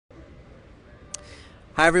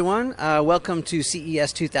Hi everyone, welcome to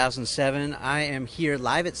CES 2007. I am here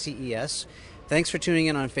live at CES. Thanks for tuning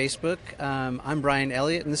in on Facebook. I'm Bryan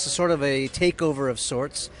Elliott, and this is sort of a takeover of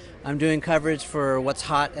sorts. I'm doing coverage for what's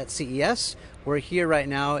hot at CES. We're here right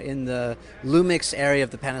now in the Lumix area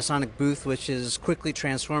of the Panasonic booth, which is quickly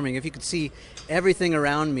transforming. If you could see everything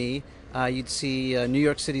around me, you'd see New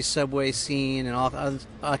York City subway scene and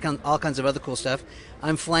all kinds of other cool stuff.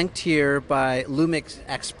 I'm flanked here by Lumix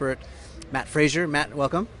expert Matt Frazier. Matt,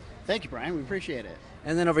 welcome. Thank you, Brian. We appreciate it.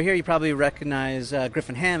 And then over here you probably recognize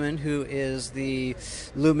Griffin Hammond, who is the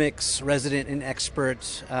Lumix resident and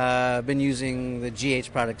expert, been using the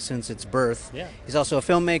GH product since its birth. Yeah. He's also a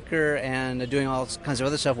filmmaker and doing all kinds of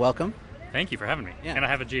other stuff. Welcome. Thank you for having me. Yeah. And I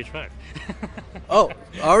have a GH5. Oh,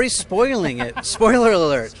 already spoiling it. Spoiler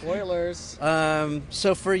alert. Spoilers.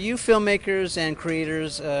 So for you filmmakers and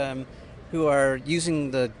creators who are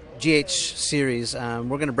using the GH series, we're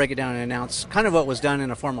going to break it down and announce kind of what was done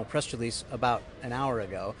in a formal press release about an hour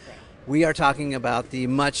ago. We are talking about the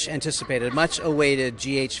much anticipated, much awaited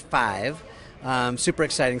GH5. Super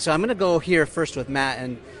exciting. So I'm going to go here first with Matt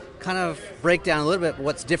and kind of break down a little bit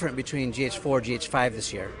what's different between GH4 GH5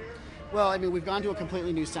 this year. Well, I mean, we've gone to a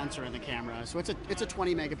completely new sensor in the camera. So it's a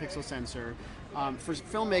 20 megapixel sensor. For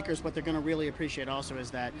filmmakers, what they're going to really appreciate also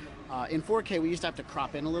is that in 4K, we used to have to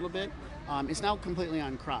crop in a little bit. It's now completely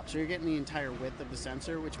uncropped. So you're getting the entire width of the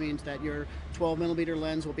sensor, which means that your 12 millimeter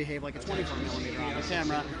lens will behave like a 24 millimeter on the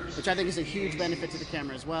camera, which I think is a huge benefit to the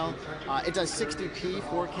camera as well. It does 60p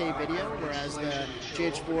 4K video, whereas the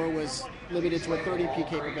GH4 was limited to a 30p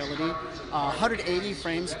capability, 180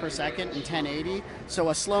 frames per second and 1080.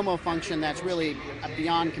 So a slow-mo function that's really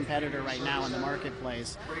beyond competitor right now in the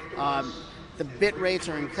marketplace. The bit rates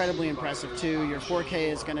are incredibly impressive too. Your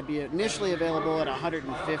 4K is going to be initially available at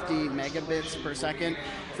 150 megabits per second.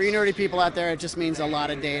 For you nerdy people out there, it just means a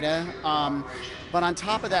lot of data. But on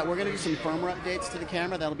top of that, we're going to do some firmware updates to the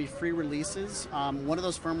camera. That'll be free releases. One of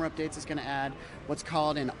those firmware updates is going to add what's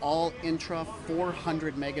called an all-intra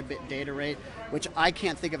 400 megabit data rate, which I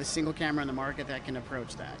can't think of a single camera in the market that can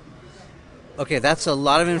approach that. Okay, that's a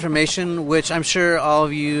lot of information, which I'm sure all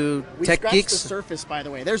of you tech scratched geeks... the surface, by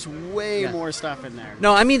the way. There's way more stuff in there.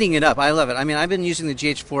 No, I'm eating it up. I love it. I mean, I've been using the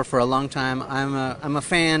GH4 for a long time. I'm a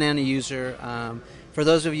fan and a user. For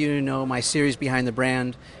those of you who know my series Behind the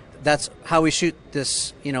Brand, that's how we shoot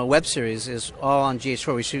this, web series is all on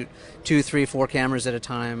GH4. We shoot 2, 3, 4 cameras at a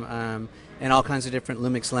time, and all kinds of different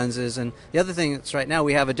Lumix lenses. And the other thing is right now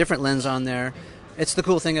we have a different lens on there. It's the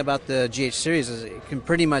cool thing about the GH series is it can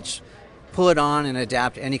pretty much pull it on and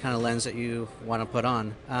adapt any kind of lens that you want to put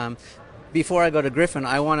on. Before I go to Griffin,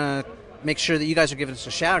 I want to make sure that you guys are giving us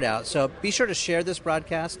a shout out. So be sure to share this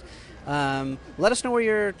broadcast. Let us know where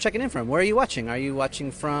you're checking in from. Where are you watching? Are you watching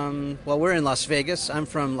from, well, we're in Las Vegas. I'm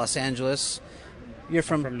from Los Angeles. You're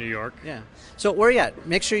from New York. Yeah. So where are you at?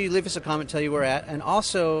 Make sure you leave us a comment, tell you where we're at, and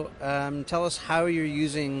also tell us how you're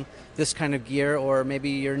using this kind of gear, or maybe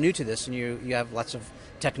you're new to this and you have lots of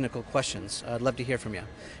technical questions. I'd love to hear from you.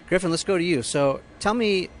 Griffin, let's go to you. So tell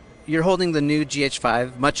me, you're holding the new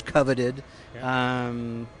GH5, much coveted. Yeah.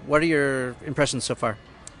 What are your impressions so far?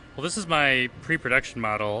 Well, this is my pre-production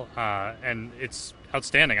model, and it's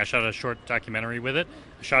outstanding. I shot a short documentary with it.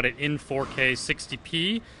 I shot it in 4K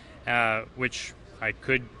 60p, which I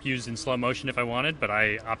could use in slow motion if I wanted, but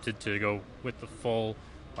I opted to go with the full,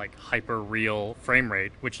 hyper real frame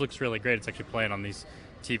rate, which looks really great. It's actually playing on these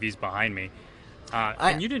TVs behind me.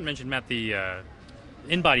 And you didn't mention, Matt, the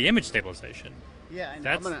in-body image stabilization. Yeah, and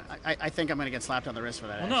I think I'm going to get slapped on the wrist for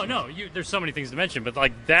that. Well, no. There's so many things to mention, but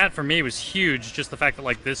that for me was huge. Just the fact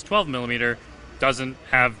that this 12 millimeter doesn't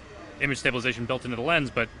have image stabilization built into the lens,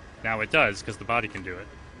 but now it does because the body can do it.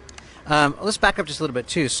 Let's back up just a little bit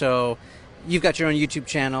too. So you've got your own YouTube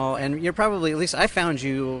channel, and you're probably, at least I found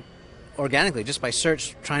you organically just by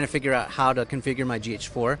search, trying to figure out how to configure my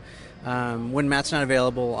GH4. When Matt's not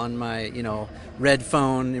available on my, red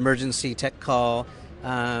phone emergency tech call,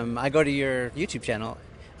 I go to your YouTube channel.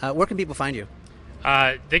 Where can people find you?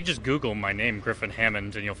 They can just Google my name, Griffin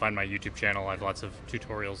Hammond, and you'll find my YouTube channel. I have lots of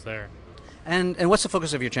tutorials there. And what's the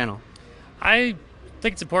focus of your channel? I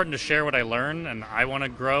think it's important to share what I learn, and I want to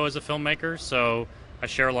grow as a filmmaker, so I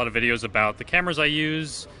share a lot of videos about the cameras I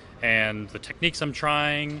use and the techniques I'm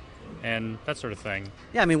trying and that sort of thing.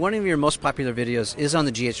 Yeah, I mean, one of your most popular videos is on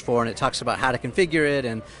the GH4, and it talks about how to configure it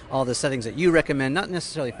and all the settings that you recommend, not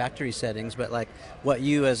necessarily factory settings, but what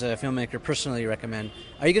you as a filmmaker personally recommend.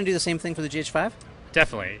 Are you going to do the same thing for the GH5?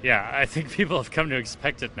 Definitely, yeah. I think people have come to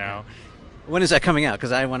expect it now. When is that coming out?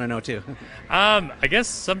 Because I want to know too. I guess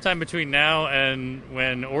sometime between now and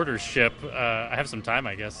when orders ship. I have some time,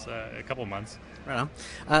 I guess, a couple months. Right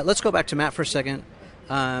on. Let's go back to Matt for a second.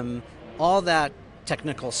 All that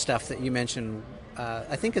technical stuff that you mentioned,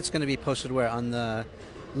 I think it's going to be posted where? On the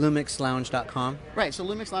lumixlounge.com? Right, so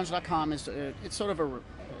lumixlounge.com is it's sort of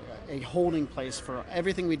a holding place for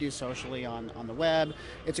everything we do socially on the web.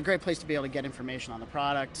 It's a great place to be able to get information on the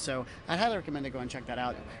product, so I'd highly recommend to go and check that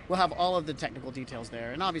out. We'll have all of the technical details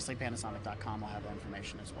there, and obviously Panasonic.com will have that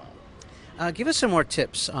information as well. Give us some more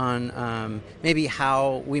tips on maybe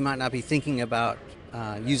how we might not be thinking about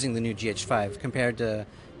using the new GH5 compared to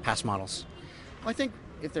past models. Well, I think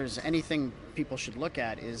if there's anything people should look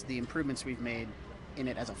at is the improvements we've made in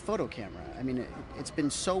it as a photo camera. I mean, it's been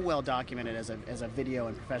so well documented as a video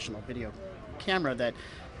and professional video camera that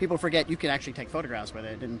people forget you can actually take photographs with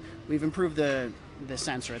it. And we've improved the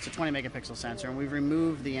sensor. It's a 20 megapixel sensor, and we've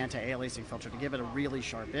removed the anti-aliasing filter to give it a really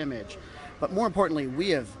sharp image. But more importantly,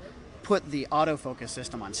 we have put the autofocus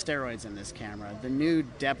system on steroids in this camera. The new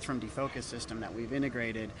depth from defocus system that we've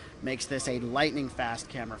integrated makes this a lightning fast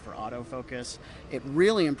camera for autofocus. It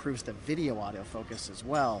really improves the video autofocus as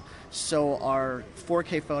well. So our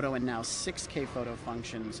 4K photo and now 6K photo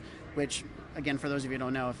functions, which again, for those of you who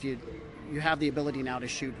don't know, if you have the ability now to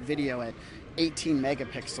shoot video at 18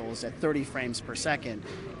 megapixels at 30 frames per second,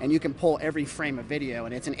 and you can pull every frame of video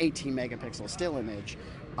and it's an 18 megapixel still image.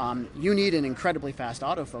 You need an incredibly fast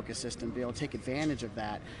autofocus system to be able to take advantage of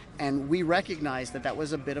that. And we recognized that that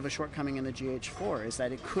was a bit of a shortcoming in the GH4, is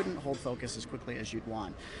that it couldn't hold focus as quickly as you'd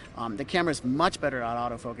want. The camera is much better at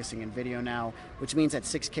autofocusing in video now, which means that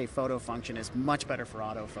 6K photo function is much better for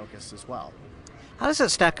autofocus as well. How does that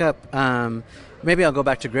stack up? Maybe I'll go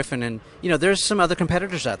back to Griffin, and there's some other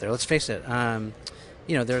competitors out there. Let's face it.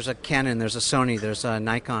 There's a Canon, there's a Sony, there's a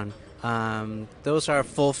Nikon. Those are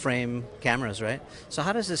full frame cameras, right? So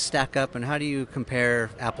how does this stack up, and how do you compare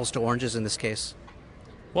apples to oranges in this case?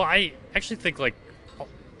 Well, I actually think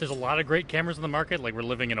there's a lot of great cameras in the market. Like, we're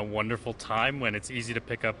living in a wonderful time when it's easy to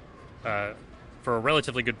pick up for a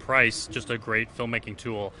relatively good price just a great filmmaking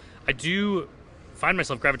tool. I do find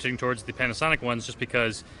myself gravitating towards the Panasonic ones just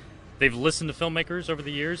because they've listened to filmmakers over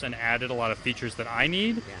the years and added a lot of features that I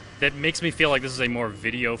need. That makes me feel like this is a more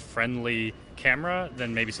video friendly camera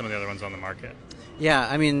than maybe some of the other ones on the market. Yeah,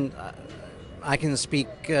 I mean, I can speak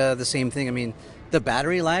the same thing. I mean, the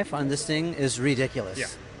battery life on this thing is ridiculous. Yeah.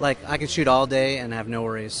 Like, I can shoot all day and have no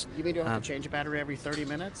worries. You mean you don't have to change a battery every 30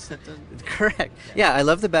 minutes? Correct. Yeah, I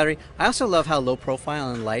love the battery. I also love how low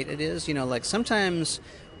profile and light it is. Like sometimes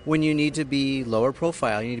when you need to be lower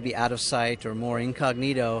profile, you need to be out of sight or more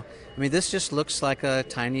incognito. I mean, this just looks like a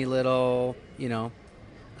tiny little,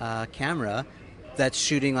 camera that's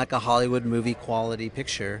shooting like a Hollywood movie quality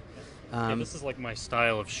picture. This is like my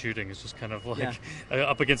style of shooting. It's just kind of like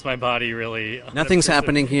up against my body, really. Nothing's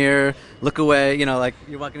happening here. Look away. Like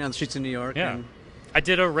you're walking down the streets of New York. Yeah. And I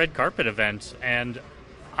did a red carpet event, and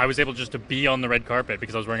I was able just to be on the red carpet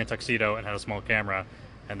because I was wearing a tuxedo and had a small camera,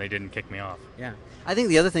 and they didn't kick me off. Yeah. I think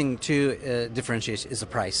the other thing, too, differentiates is the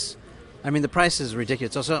price. I mean, the price is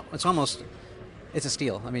ridiculous. It's a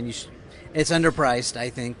steal. I mean, it's underpriced, I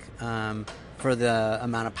think, for the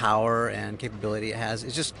amount of power and capability it has.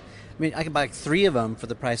 It's just, I mean, I could buy 3 of them for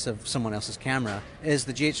the price of someone else's camera. Is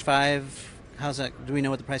the GH5, how's that? Do we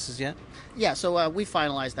know what the price is yet? Yeah, so we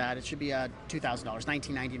finalized that. It should be $2,000,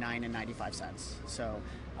 $19.99 and 95 cents. So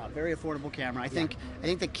very affordable camera. I think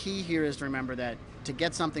the key here is to remember that to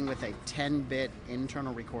get something with a 10-bit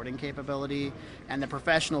internal recording capability and the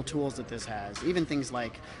professional tools that this has, even things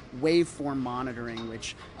like waveform monitoring,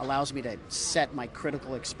 which allows me to set my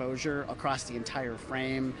critical exposure across the entire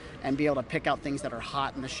frame and be able to pick out things that are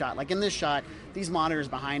hot in the shot. Like in this shot, these monitors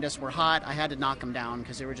behind us were hot. I had to knock them down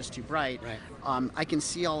because they were just too bright. Right. I can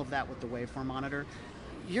see all of that with the waveform monitor.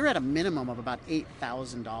 You're at a minimum of about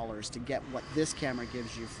 $8,000 to get what this camera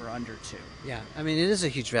gives you for under $2,000. Yeah, I mean, it is a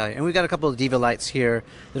huge value. And we've got a couple of Diva lights here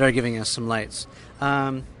that are giving us some lights.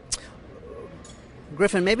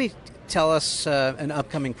 Griffin, maybe tell us an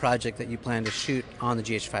upcoming project that you plan to shoot on the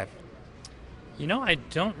GH5. I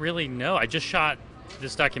don't really know. I just shot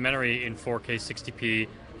this documentary in 4K 60p.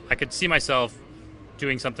 I could see myself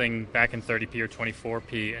doing something back in 30p or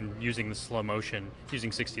 24p and using the slow motion,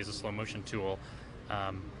 using 60 as a slow motion tool.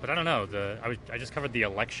 But I don't know. I just covered the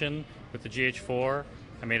election with the GH4.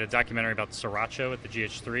 I made a documentary about Sriracha with the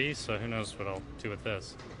GH3, so who knows what I'll do with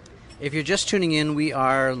this. If you're just tuning in, we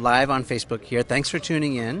are live on Facebook here. Thanks for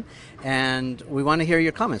tuning in, and we want to hear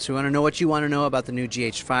your comments. We want to know what you want to know about the new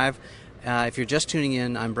GH5. If you're just tuning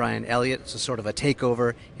in, I'm Bryan Elliott. It's a sort of a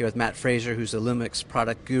takeover here with Matt Fraser, who's the Lumix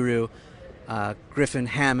product guru, Griffin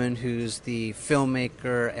Hammond, who's the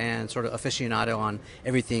filmmaker and sort of aficionado on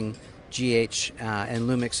everything GH and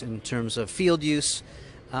Lumix in terms of field use.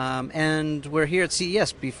 And we're here at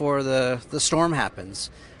CES before the storm happens.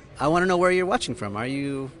 I want to know where you're watching from. Are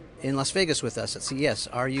you in Las Vegas with us at CES?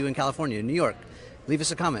 Are you in California, New York? Leave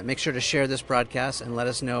us a comment. Make sure to share this broadcast and let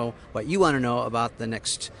us know what you want to know about the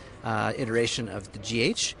next iteration of the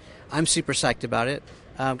GH. I'm super psyched about it.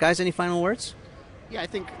 Guys, any final words? Yeah, I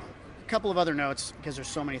think a couple of other notes, because there's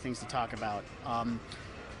so many things to talk about.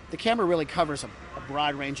 The camera really covers a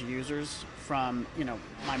broad range of users, from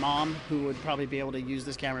my mom, who would probably be able to use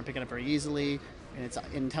this camera and pick it up very easily, and it's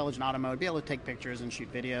intelligent auto mode, be able to take pictures and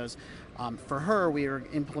shoot videos. For her, we are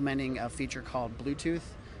implementing a feature called Bluetooth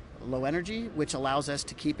Low Energy, which allows us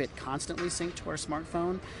to keep it constantly synced to our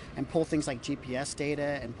smartphone and pull things like GPS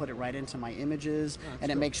data and put it right into my images.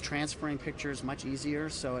 And it makes transferring pictures much easier,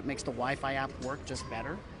 so it makes the Wi-Fi app work just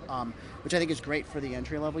better, which I think is great for the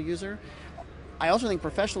entry-level user. I also think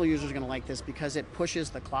professional users are going to like this because it pushes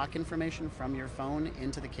the clock information from your phone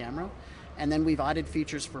into the camera. And then we've added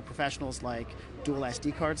features for professionals like dual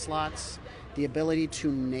SD card slots, the ability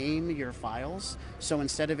to name your files. So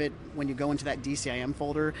instead of it, when you go into that DCIM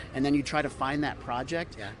folder and then you try to find that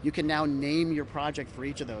project, you can now name your project for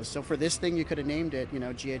each of those. So for this thing, you could have named it,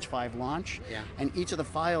 GH5 launch, and each of the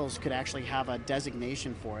files could actually have a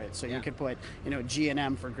designation for it. So you could put,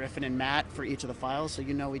 G&M for Griffin and Matt for each of the files, so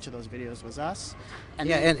each of those videos was us. And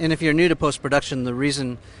and if you're new to post-production, or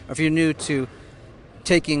if you're new to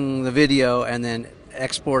taking the video and then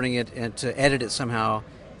exporting it and to edit it somehow,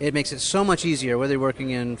 it makes it so much easier, whether you're working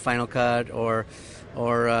in Final Cut or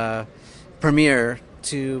Premiere,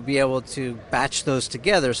 to be able to batch those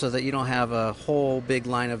together so that you don't have a whole big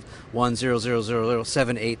line of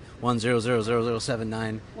 1000078,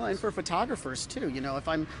 1000079. Well, and for photographers too,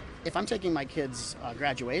 if I'm taking my kids'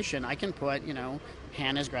 graduation, I can put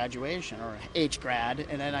Hannah's graduation or H-grad,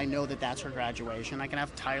 and then I know that that's her graduation. I can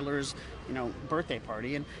have Tyler's birthday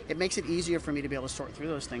party, and it makes it easier for me to be able to sort through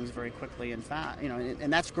those things very quickly and fast,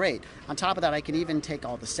 and that's great. On top of that, I can even take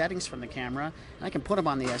all the settings from the camera and I can put them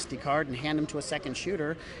on the SD card and hand them to a second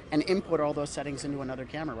shooter and input all those settings into another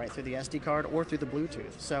camera right through the SD card or through the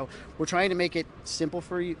Bluetooth. So we're trying to make it simple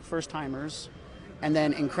for first timers and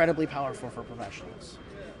then incredibly powerful for professionals.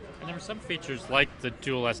 And there were some features like the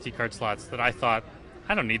dual SD card slots that I thought,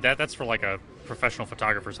 I don't need that. That's for like a professional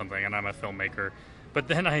photographer or something, and I'm a filmmaker. But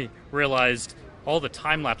then I realized all the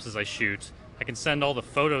time lapses I shoot, I can send all the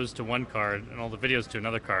photos to one card and all the videos to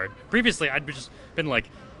another card. Previously, I'd just been like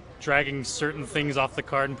dragging certain things off the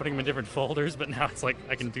card and putting them in different folders, but now it's like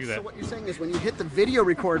I can do that. So what you're saying is when you hit the video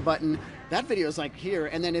record button, that video is like here,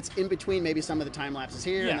 and then it's in between maybe some of the time lapses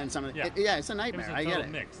here, and then some of the, it's a nightmare. I get it.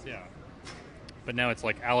 Mix, But now it's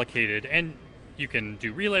like allocated, and you can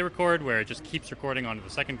do relay record where it just keeps recording onto the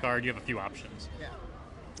second card. You have a few options.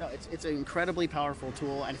 No, it's an incredibly powerful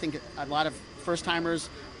tool. I think a lot of first-timers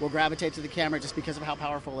will gravitate to the camera just because of how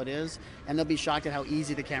powerful it is, and they'll be shocked at how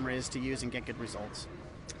easy the camera is to use and get good results.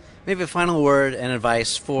 Maybe a final word and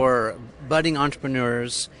advice for budding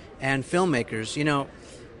entrepreneurs and filmmakers.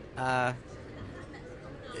 The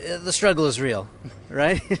struggle is real,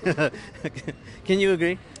 right? Can you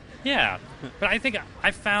agree? Yeah, but I think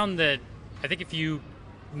if you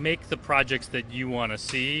make the projects that you want to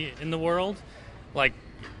see in the world, like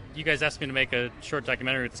you guys asked me to make a short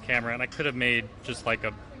documentary with this camera, and I could have made just like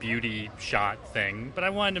a beauty shot thing, but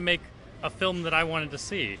I wanted to make a film that I wanted to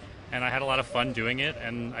see, and I had a lot of fun doing it,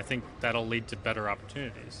 and I think that'll lead to better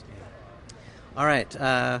opportunities. All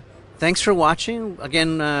right. Thanks for watching.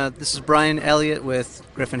 Again, this is Bryan Elliott with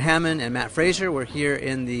Griffin Hammond and Matt Fraser. We're here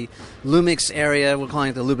in the Lumix area. We're calling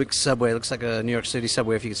it the Lumix subway. It looks like a New York City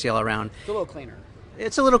subway if you can see all around. It's a little cleaner.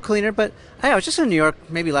 It's a little cleaner, but I was just in New York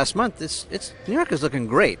maybe last month. New York is looking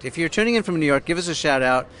great. If you're tuning in from New York, give us a shout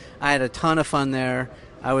out. I had a ton of fun there.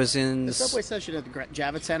 I was in... The subway station at the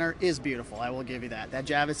Javits Center is beautiful. I will give you that. That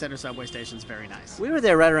Javits Center subway station is very nice. We were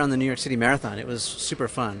there right around the New York City Marathon. It was super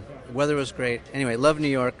fun. The weather was great. Anyway, love New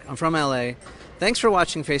York. I'm from LA. Thanks for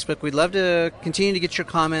watching Facebook. We'd love to continue to get your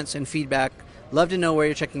comments and feedback. Love to know where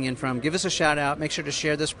you're checking in from. Give us a shout out. Make sure to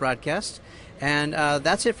share this broadcast. And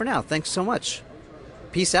that's it for now. Thanks so much.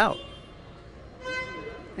 Peace out.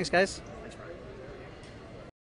 Thanks, guys.